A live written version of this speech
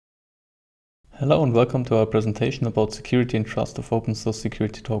Hello and welcome to our presentation about security and trust of open source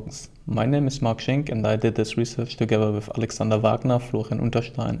security tokens. My name is Marc Schink and I did this research together with Wagner, Florian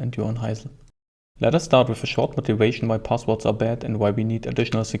Unterstein and Johann Heyszl. Let us start with a short motivation why passwords are bad and why we need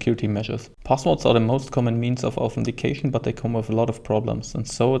additional security measures. Passwords are the most common means of authentication, but they come with a lot of problems, and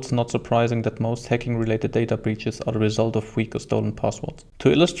so it's not surprising that most hacking related data breaches are the result of weak or stolen passwords.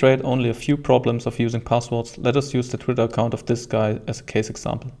 To illustrate only a few problems of using passwords, let us use the Twitter account of this guy as a case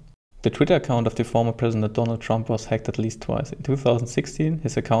example. The Twitter account of the former President Donald Trump was hacked at least twice. In 2016,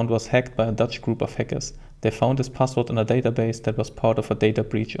 his account was hacked by a Dutch group of hackers. They found his password in a database that was part of a data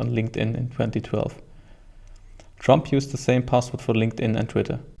breach on LinkedIn in 2012. Trump used the same password for LinkedIn and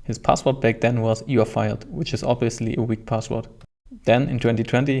Twitter. His password back then was "You are fired," which is obviously a weak password. Then in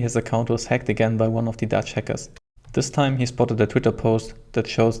 2020, his account was hacked again by one of the Dutch hackers. This time he spotted a Twitter post that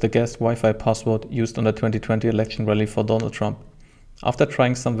shows the guest Wi-Fi password used on the 2020 election rally for Donald Trump. After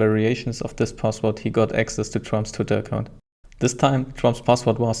trying some variations of this password, he got access to Trump's Twitter account. This time, Trump's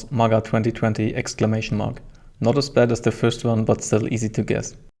password was MAGA 2020 ! Not as bad as the first one, but still easy to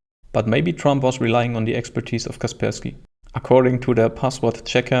guess. But maybe Trump was relying on the expertise of Kaspersky. According to their password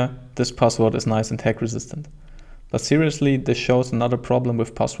checker, this password is nice and hack resistant. But seriously, this shows another problem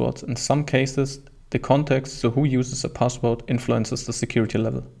with passwords. In some cases, the context, so who uses a password, influences the security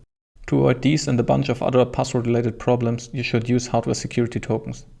level. To avoid these and a bunch of other password-related problems, you should use hardware security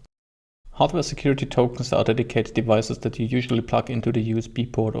tokens. Hardware security tokens are dedicated devices that you usually plug into the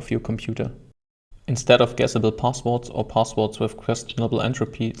USB port of your computer. Instead of guessable passwords or passwords with questionable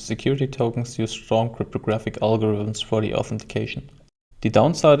entropy, security tokens use strong cryptographic algorithms for the authentication. The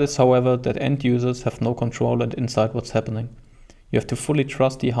downside is, however, that end users have no control and insight what's happening. You have to fully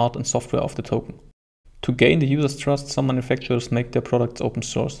trust the hard and software of the token. To gain the user's trust, some manufacturers make their products open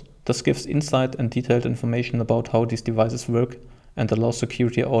source. This gives insight and detailed information about how these devices work and allows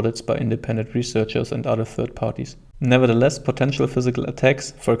security audits by independent researchers and other third parties. Nevertheless, potential physical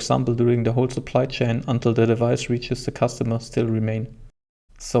attacks, for example during the whole supply chain until the device reaches the customer, still remain.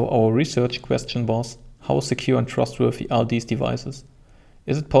 So our research question was, how secure and trustworthy are these devices?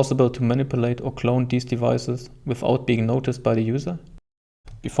 Is it possible to manipulate or clone these devices without being noticed by the user?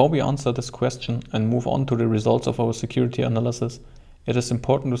 Before we answer this question and move on to the results of our security analysis, it is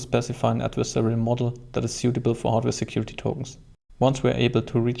important to specify an adversarial model that is suitable for hardware security tokens. Once we are able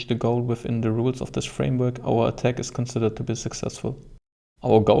to reach the goal within the rules of this framework, our attack is considered to be successful.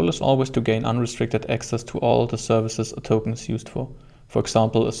 Our goal is always to gain unrestricted access to all the services a token is used for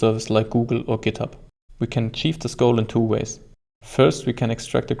example a service like Google or GitHub. We can achieve this goal in two ways. First, we can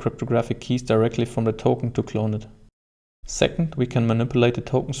extract the cryptographic keys directly from the token to clone it. Second, we can manipulate the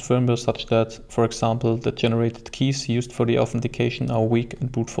token's firmware such that, for example, the generated keys used for the authentication are weak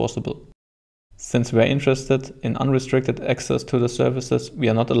and brute forceable. Since we are interested in unrestricted access to the services, we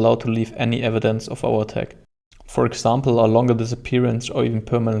are not allowed to leave any evidence of our attack. For example, a longer disappearance or even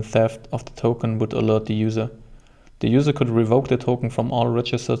permanent theft of the token would alert the user. The user could revoke the token from all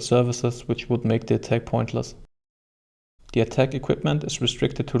registered services, which would make the attack pointless. The attack equipment is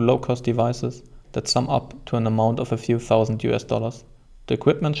restricted to low-cost devices that sum up to an amount of a few thousand $. The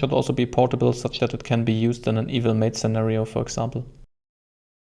equipment should also be portable such that it can be used in an evil maid scenario, for example.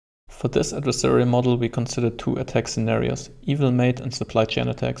 For this adversarial model, we considered two attack scenarios, evil maid and supply chain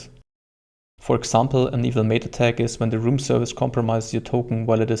attacks. For example, an evil maid attack is when the room service compromises your token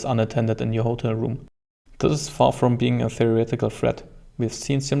while it is unattended in your hotel room. This is far from being a theoretical threat. We have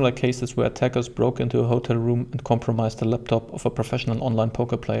seen similar cases where attackers broke into a hotel room and compromised the laptop of a professional online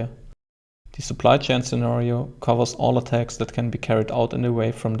poker player. The supply chain scenario covers all attacks that can be carried out in a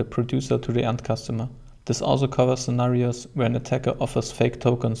way from the producer to the end customer. This also covers scenarios where an attacker offers fake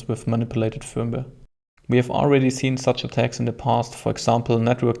tokens with manipulated firmware. We have already seen such attacks in the past. For example,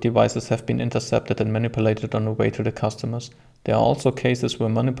 network devices have been intercepted and manipulated on the way to the customers. There are also cases where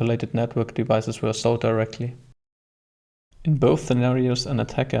manipulated network devices were sold directly. In both scenarios, an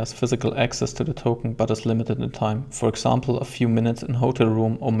attacker has physical access to the token but is limited in time, for example a few minutes in a hotel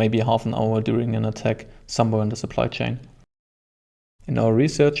room or maybe half an hour during an attack somewhere in the supply chain. In our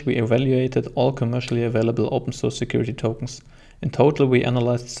research, we evaluated all commercially available open source security tokens. In total, we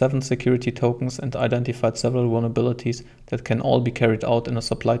analyzed 7 security tokens and identified several vulnerabilities that can all be carried out in a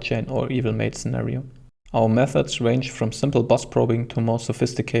supply chain or evil maid scenario. Our methods range from simple bus probing to more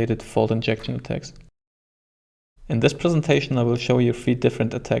sophisticated fault injection attacks. In this presentation I will show you 3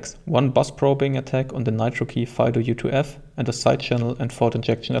 different attacks, one bus probing attack on the nitro key FIDO-U2F and a side channel and fault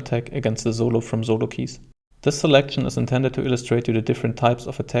injection attack against the Solo from Solo keys. This selection is intended to illustrate you the different types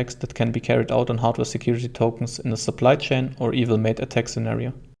of attacks that can be carried out on hardware security tokens in a supply chain or evil maid attack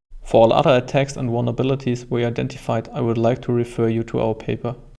scenario. For all other attacks and vulnerabilities we identified, I would like to refer you to our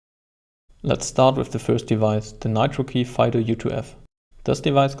paper. Let's start with the first device, the NitroKey FIDO U2F. This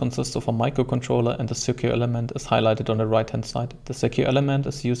device consists of a microcontroller and a secure element as highlighted on the right hand side. The secure element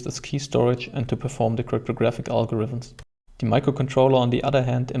is used as key storage and to perform the cryptographic algorithms. The microcontroller on the other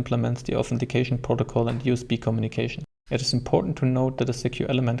hand implements the authentication protocol and USB communication. It is important to note that a secure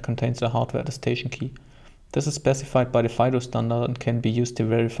element contains a hardware attestation key. This is specified by the FIDO standard and can be used to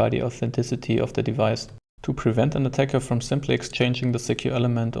verify the authenticity of the device. To prevent an attacker from simply exchanging the secure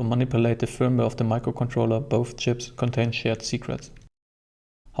element or manipulate the firmware of the microcontroller, both chips contain shared secrets.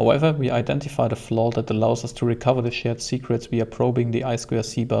 However, we identified a flaw that allows us to recover the shared secrets via probing the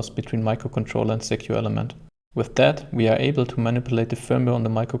I2C bus between microcontroller and secure element. With that, we are able to manipulate the firmware on the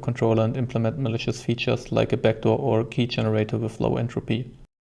microcontroller and implement malicious features like a backdoor or a key generator with low entropy.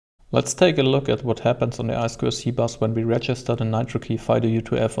 Let's take a look at what happens on the I2C bus when we register the NitroKey FIDO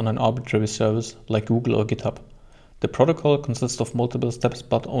U2F on an arbitrary service like Google or GitHub. The protocol consists of multiple steps,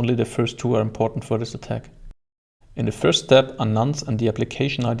 but only the first two are important for this attack. In the first step, a nonce and the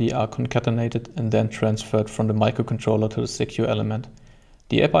application ID are concatenated and then transferred from the microcontroller to the secure element.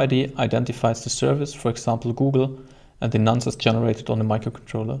 The app ID identifies the service, for example Google, and the nonce is generated on the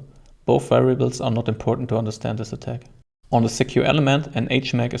microcontroller. Both variables are not important to understand this attack. On the secure element, an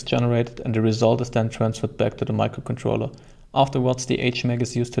HMAC is generated and the result is then transferred back to the microcontroller. Afterwards, the HMAC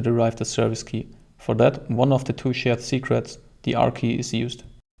is used to derive the service key. For that, one of the two shared secrets, the R key, is used.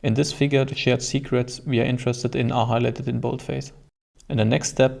 In this figure, the shared secrets we are interested in are highlighted in boldface. In the next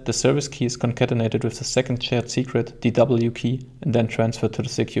step, the service key is concatenated with the second shared secret, the W key, and then transferred to the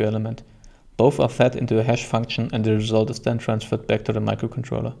secure element. Both are fed into a hash function and the result is then transferred back to the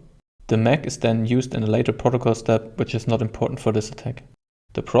microcontroller. The MAC is then used in a later protocol step, which is not important for this attack.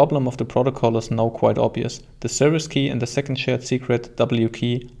 The problem of the protocol is now quite obvious. The service key and the second shared secret, W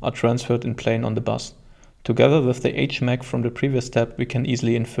key, are transferred in plain on the bus. Together with the HMAC from the previous step, we can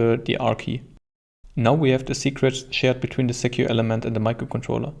easily infer the R key. Now we have the secrets shared between the secure element and the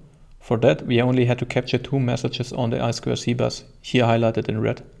microcontroller. For that, we only had to capture two messages on the I2C bus, here highlighted in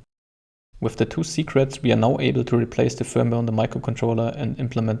red. With the two secrets, we are now able to replace the firmware on the microcontroller and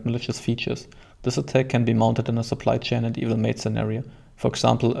implement malicious features. This attack can be mounted in a supply chain and evil mate scenario, for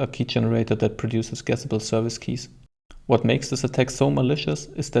example a key generator that produces guessable service keys. What makes this attack so malicious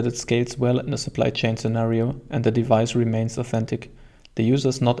is that it scales well in a supply chain scenario and the device remains authentic. The user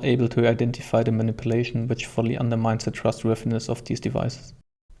is not able to identify the manipulation, which fully undermines the trustworthiness of these devices.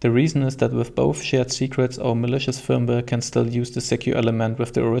 The reason is that with both shared secrets, our malicious firmware can still use the secure element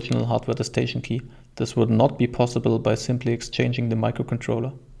with the original hardware attestation key. This would not be possible by simply exchanging the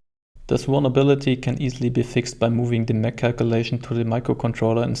microcontroller. This vulnerability can easily be fixed by moving the MAC calculation to the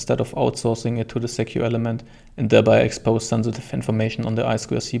microcontroller instead of outsourcing it to the secure element and thereby expose sensitive information on the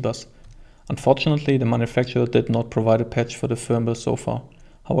I2C bus. Unfortunately, the manufacturer did not provide a patch for the firmware so far.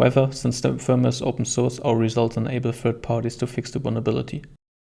 However, since the firmware is open source, our results enable third parties to fix the vulnerability.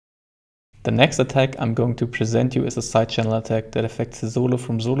 The next attack I'm going to present you is a side channel attack that affects the Solo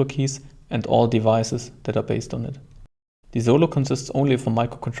from Solo keys and all devices that are based on it. The Solo consists only of a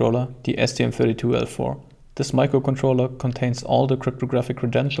microcontroller, the STM32L4. This microcontroller contains all the cryptographic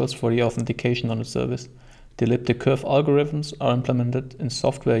credentials for the authentication on the service. The elliptic curve algorithms are implemented in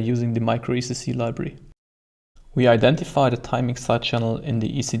software using the microECC library. We identified a timing side channel in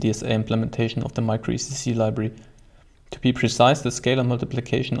the ECDSA implementation of the microECC library. To be precise, the scalar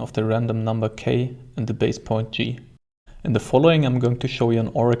multiplication of the random number k and the base point g. In the following, I'm going to show you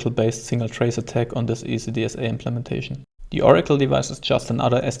an Oracle-based single trace attack on this ECDSA implementation. The Oracle device is just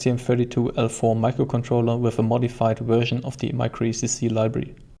another STM32L4 microcontroller with a modified version of the microECC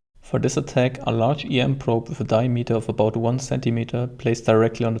library. For this attack, a large EM probe with a diameter of about 1 cm placed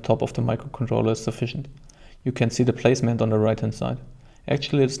directly on the top of the microcontroller is sufficient. You can see the placement on the right hand side.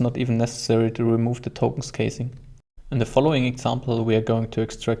 Actually, it's not even necessary to remove the token's casing. In the following example, we are going to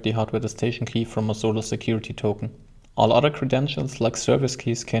extract the hardware attestation key from a Solo security token. All other credentials, like service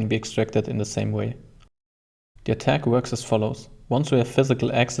keys, can be extracted in the same way. The attack works as follows. Once we have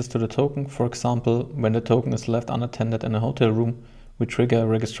physical access to the token, for example, when the token is left unattended in a hotel room, we trigger a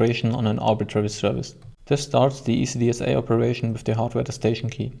registration on an arbitrary service. This starts the ECDSA operation with the hardware attestation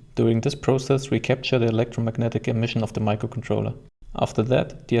key. During this process, we capture the electromagnetic emission of the microcontroller. After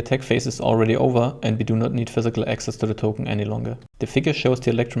that, the attack phase is already over and we do not need physical access to the token any longer. The figure shows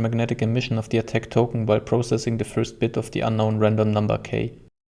the electromagnetic emission of the attack token while processing the first bit of the unknown random number k.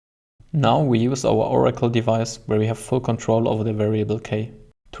 Now we use our Oracle device where we have full control over the variable k.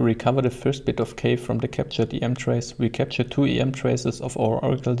 To recover the first bit of k from the captured EM trace, we capture two EM traces of our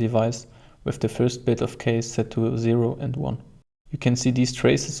Oracle device with the first bit of k set to 0 and 1. You can see these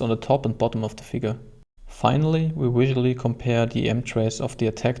traces on the top and bottom of the figure. Finally, we visually compare the EM trace of the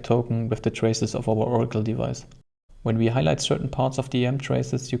attack token with the traces of our Oracle device. When we highlight certain parts of the EM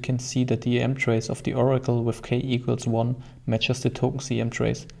traces, you can see that the EM trace of the Oracle with k equals 1 matches the token's EM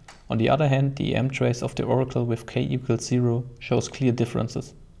trace. On the other hand, the EM trace of the Oracle with k equals 0 shows clear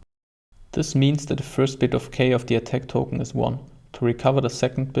differences. This means that the first bit of k of the attack token is 1. To recover the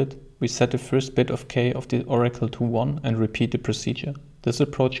second bit, we set the first bit of k of the Oracle to 1 and repeat the procedure. This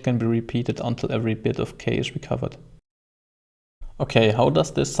approach can be repeated until every bit of k is recovered. Okay, how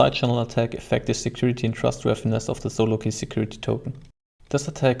does this side-channel attack affect the security and trustworthiness of the solo key security token? This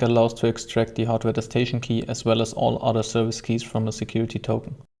attack allows to extract the hardware attestation key as well as all other service keys from a security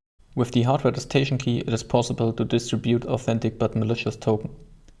token. With the hardware attestation key, it is possible to distribute authentic but malicious token.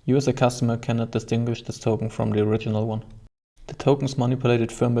 You as a customer cannot distinguish this token from the original one. The token's manipulated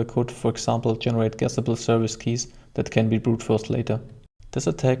firmware could, for example, generate guessable service keys that can be brute forced later. This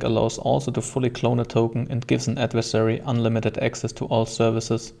attack allows also to fully clone a token and gives an adversary unlimited access to all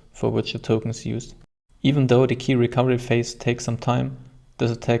services for which the token is used. Even though the key recovery phase takes some time, this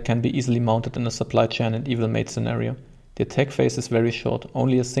attack can be easily mounted in a supply chain and evil mate scenario. The attack phase is very short,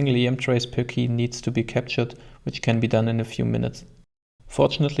 only a single EM trace per key needs to be captured, which can be done in a few minutes.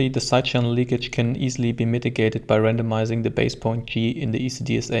 Fortunately, the side-channel leakage can easily be mitigated by randomizing the base point G in the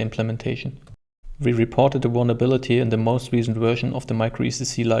ECDSA implementation. We reported the vulnerability and the most recent version of the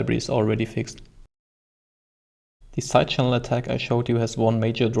microECC library is already fixed. The side-channel attack I showed you has one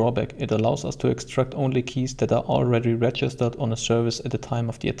major drawback. It allows us to extract only keys that are already registered on a service at the time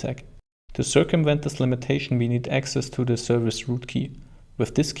of the attack. To circumvent this limitation, we need access to the service root key.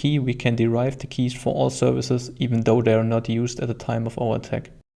 With this key, we can derive the keys for all services even though they are not used at the time of our attack.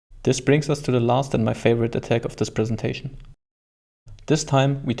 This brings us to the last and my favorite attack of this presentation. This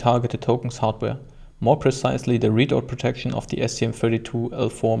time we target the token's hardware, more precisely the readout protection of the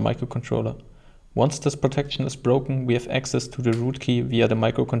STM32L4 microcontroller. Once this protection is broken, we have access to the root key via the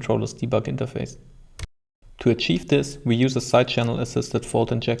microcontroller's debug interface. To achieve this, we use a side-channel assisted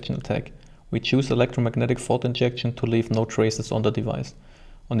fault injection attack. We choose electromagnetic fault injection to leave no traces on the device.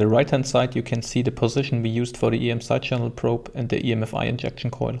 On the right hand side you can see the position we used for the EM side-channel probe and the EMFI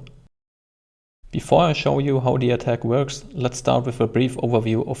injection coil. Before I show you how the attack works, let's start with a brief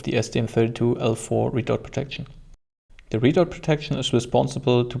overview of the STM32L4 readout protection. The readout protection is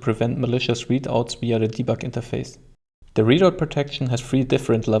responsible to prevent malicious readouts via the debug interface. The readout protection has 3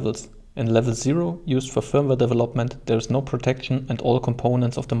 different levels. In level 0, used for firmware development, there is no protection and all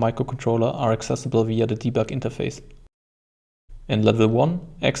components of the microcontroller are accessible via the debug interface. In level 1,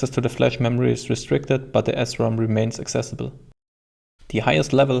 access to the flash memory is restricted, but the SRAM remains accessible. The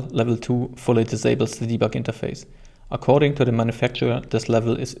highest level, level 2, fully disables the debug interface. According to the manufacturer, this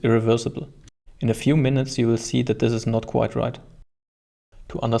level is irreversible. In a few minutes you will see that this is not quite right.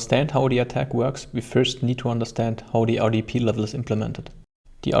 To understand how the attack works, we first need to understand how the RDP level is implemented.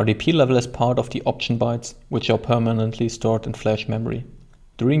 The RDP level is part of the option bytes, which are permanently stored in flash memory.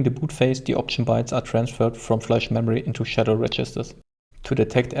 During the boot phase, the option bytes are transferred from flash memory into shadow registers. To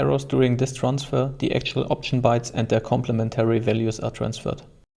detect errors during this transfer, the actual option bytes and their complementary values are transferred.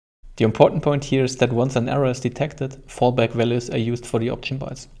 The important point here is that once an error is detected, fallback values are used for the option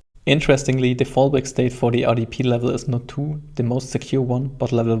bytes. Interestingly, the fallback state for the RDP level is not 2, the most secure one,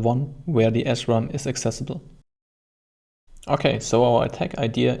 but level 1, where the SRAM is accessible. Okay, so our attack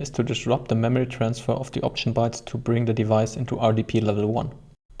idea is to disrupt the memory transfer of the option bytes to bring the device into RDP level 1.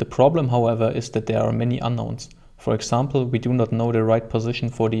 The problem, however, is that there are many unknowns. For example, we do not know the right position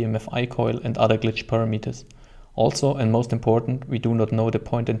for the MFI coil and other glitch parameters. Also, and most important, we do not know the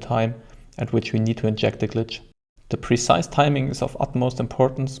point in time at which we need to inject the glitch. The precise timing is of utmost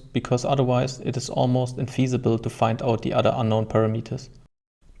importance because otherwise it is almost infeasible to find out the other unknown parameters.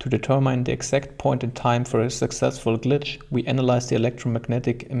 To determine the exact point in time for a successful glitch, we analyze the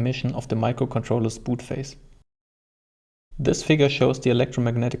electromagnetic emission of the microcontroller's boot phase. This figure shows the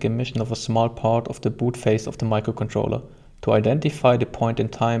electromagnetic emission of a small part of the boot phase of the microcontroller. To identify the point in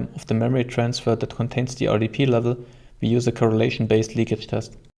time of the memory transfer that contains the RDP level, we use a correlation-based leakage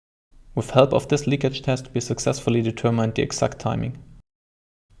test. With help of this leakage test, we successfully determined the exact timing.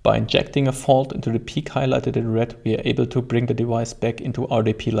 By injecting a fault into the peak highlighted in red, we are able to bring the device back into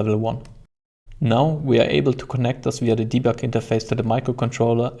RDP level 1. Now we are able to connect us via the debug interface to the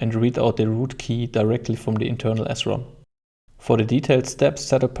microcontroller and read out the root key directly from the internal SRAM. For the detailed steps,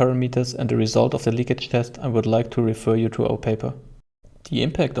 setup parameters and the result of the leakage test, I would like to refer you to our paper. The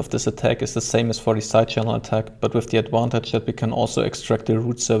impact of this attack is the same as for the side-channel attack, but with the advantage that we can also extract the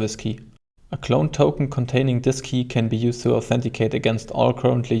root service key. A clone token containing this key can be used to authenticate against all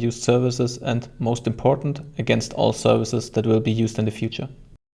currently used services and, most important, against all services that will be used in the future.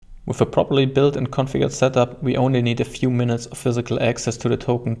 With a properly built and configured setup, we only need a few minutes of physical access to the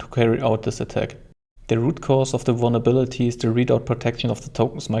token to carry out this attack. The root cause of the vulnerability is the readout protection of the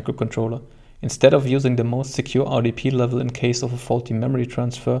token's microcontroller. Instead of using the most secure RDP level in case of a faulty memory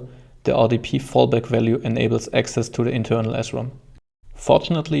transfer, the RDP fallback value enables access to the internal SRAM.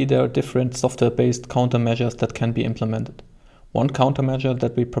 Fortunately, there are different software-based countermeasures that can be implemented. One countermeasure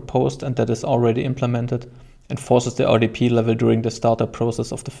that we proposed and that is already implemented enforces the RDP level during the startup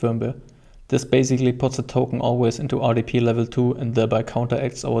process of the firmware. This basically puts the token always into RDP level 2 and thereby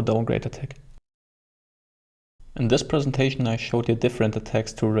counteracts our downgrade attack. In this presentation I showed you different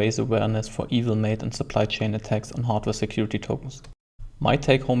attacks to raise awareness for evil-made and supply chain attacks on hardware security tokens. My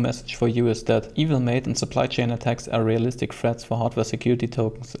take-home message for you is that evil-made and supply chain attacks are realistic threats for hardware security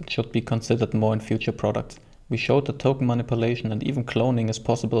tokens and should be considered more in future products. We showed that token manipulation and even cloning is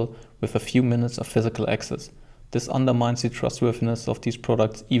possible with a few minutes of physical access. This undermines the trustworthiness of these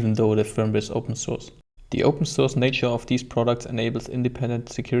products even though the firmware is open source. The open source nature of these products enables independent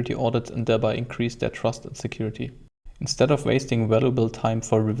security audits and thereby increase their trust and security. Instead of wasting valuable time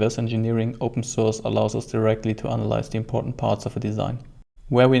for reverse engineering, open source allows us directly to analyze the important parts of a design.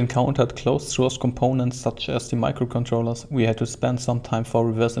 Where we encountered closed source components such as the microcontrollers, we had to spend some time for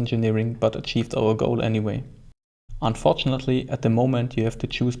reverse engineering but achieved our goal anyway. Unfortunately, at the moment you have to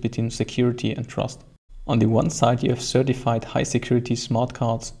choose between security and trust. On the one side you have certified high security smart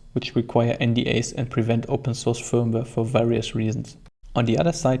cards which require NDAs and prevent open source firmware for various reasons. On the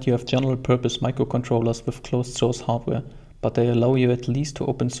other side you have general purpose microcontrollers with closed source hardware, but they allow you at least to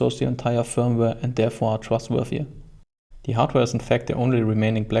open source your entire firmware and therefore are trustworthier. The hardware is in fact the only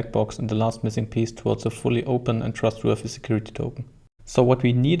remaining black box and the last missing piece towards a fully open and trustworthy security token. So what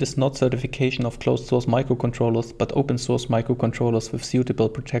we need is not certification of closed source microcontrollers, but open source microcontrollers with suitable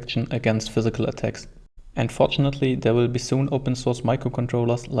protection against physical attacks. And fortunately, there will be soon open source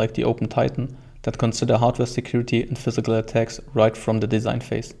microcontrollers like the OpenTitan that consider hardware security and physical attacks right from the design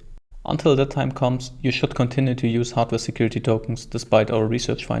phase. Until that time comes, you should continue to use hardware security tokens despite our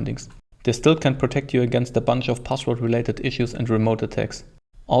research findings. They still can protect you against a bunch of password-related issues and remote attacks.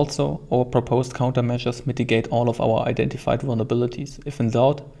 Also, our proposed countermeasures mitigate all of our identified vulnerabilities. If in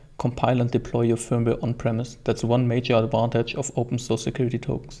doubt, compile and deploy your firmware on-premise. That's one major advantage of open source security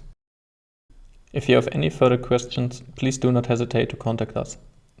tokens. If you have any further questions, please do not hesitate to contact us.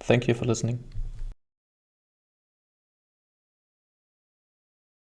 Thank you for listening.